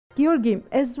Georgi,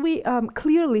 as we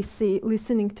clearly see,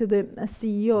 listening to the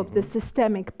CEO of the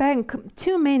Systemic Bank,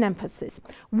 two main emphases.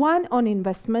 One on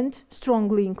investment,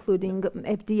 strongly including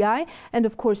FDI, and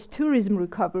of course tourism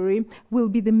recovery will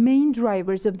be the main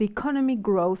drivers of the economic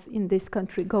growth in this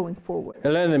country going forward.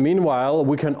 Elena, meanwhile,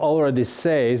 we can already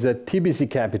say that Tbilisi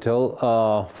capital,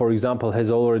 for example,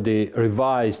 has already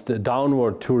revised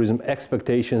downward tourism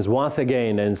expectations once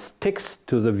again and sticks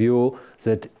to the view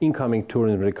that incoming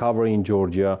tourism recovery in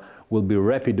Georgia will be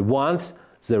rapid once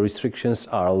the restrictions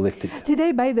are lifted.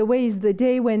 Today, by the way, is the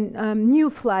day when new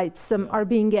flights are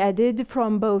being added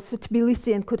from both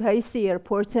Tbilisi and Kutaisi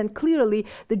Airports, and clearly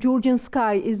the Georgian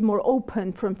sky is more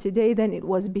open from today than it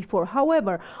was before.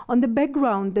 However, on the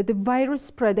background that the virus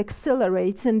spread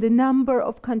accelerates and the number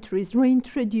of countries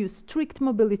reintroduce strict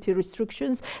mobility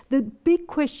restrictions, the big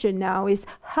question now is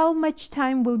how much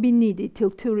time will be needed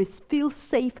till tourists feel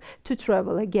safe to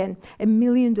travel again? $1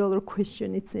 million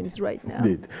question, it seems, right now.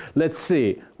 Indeed. Let's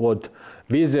see what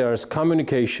Wizziar's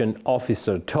communication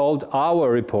officer told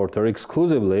our reporter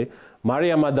exclusively,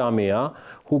 Maria Madamia,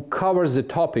 who covers the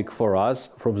topic for us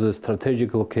from the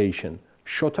strategic location,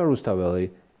 Shota Rustaveli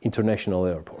International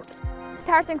Airport.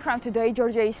 Starting from today,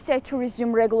 Georgia is set to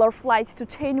resume regular flights to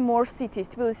 10 more cities.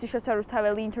 Tbilisi Shota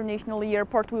Rustaveli International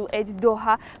Airport will add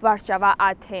Doha, Warsaw,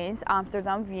 Athens,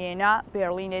 Amsterdam, Vienna,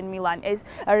 Berlin and Milan as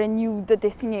renewed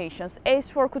destinations.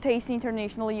 As for Kutaisi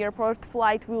International Airport,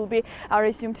 flight will be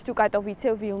resumed to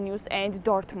Katowice, Vilnius and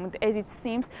Dortmund. As it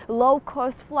seems,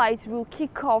 low-cost flights will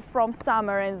kick off from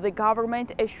summer and the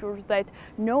government assures that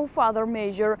no further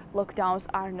major lockdowns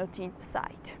are not in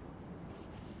sight.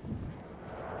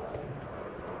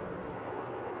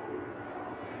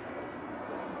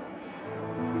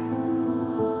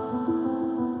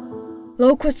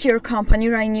 Low-cost air company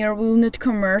Wizziar will not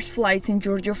commence flights in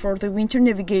Georgia for the winter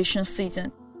navigation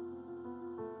season.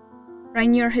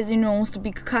 Wizziar has announced a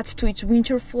big cut to its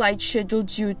winter flight schedule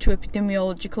due to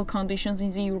epidemiological conditions in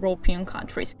the European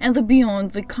countries. And beyond,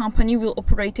 the company will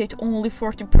operate at only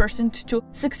 40% to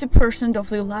 60% of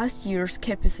the last year's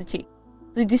capacity.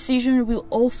 The decision will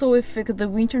also affect the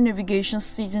winter navigation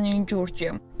season in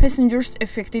Georgia. Passengers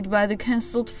affected by the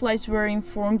cancelled flights were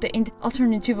informed and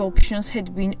alternative options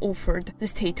had been offered, the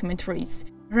statement reads.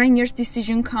 Wizziar's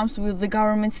decision comes with the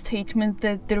government statement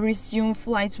that the resumed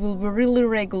flights will be really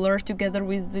regular together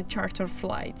with the charter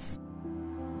flights.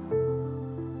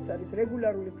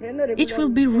 It will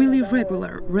be really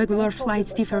regular. Regular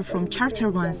flights differ from charter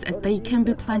ones as they can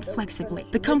be planned flexibly.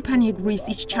 The company agrees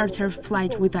each charter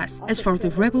flight with us. As for the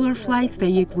regular flights,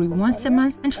 they agree once a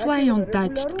month and fly on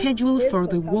that schedule for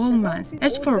the whole month.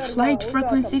 As for flight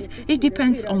frequencies, it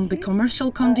depends on the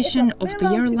commercial condition of the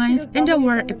airlines and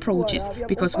our approaches,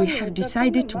 because we have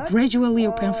decided to gradually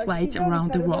open flights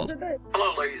around the world.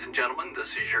 Hello, ladies and gentlemen.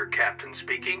 This is your captain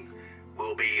speaking.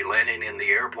 We'll be landing in the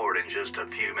airport in just a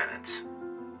few minutes.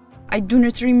 I do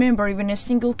not remember even a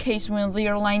single case when the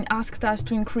airline asked us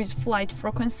to increase flight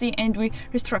frequency and we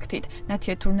restricted.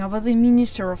 Natia Turnava, the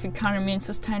Minister of Economy and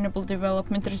Sustainable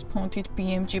Development, responded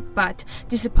PMG, but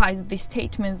despite this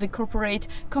statement, the corporate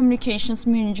communications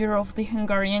manager of the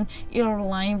Hungarian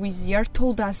airline Wizziar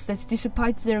told us that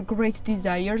despite their great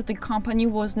desire, the company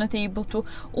was not able to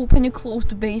open a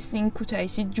closed base in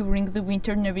Kutaisi during the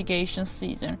winter navigation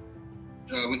season.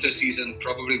 Winter season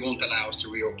probably won't allow us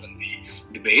to reopen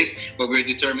the base, but we're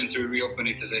determined to reopen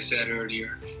it, as I said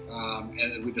earlier,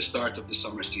 with the start of the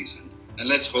summer season. And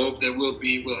let's hope that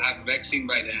we'll have a vaccine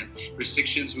by then,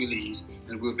 restrictions will ease,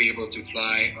 and we'll be able to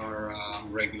fly our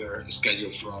regular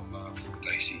schedule from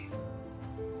Kutaisi.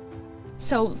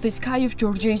 So the sky of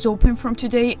Georgia is open from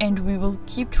today and we will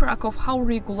keep track of how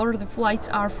regular the flights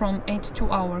are from and to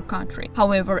our country.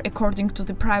 However, according to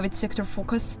the private sector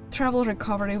focus, travel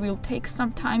recovery will take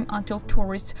some time until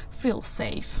tourists feel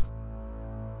safe.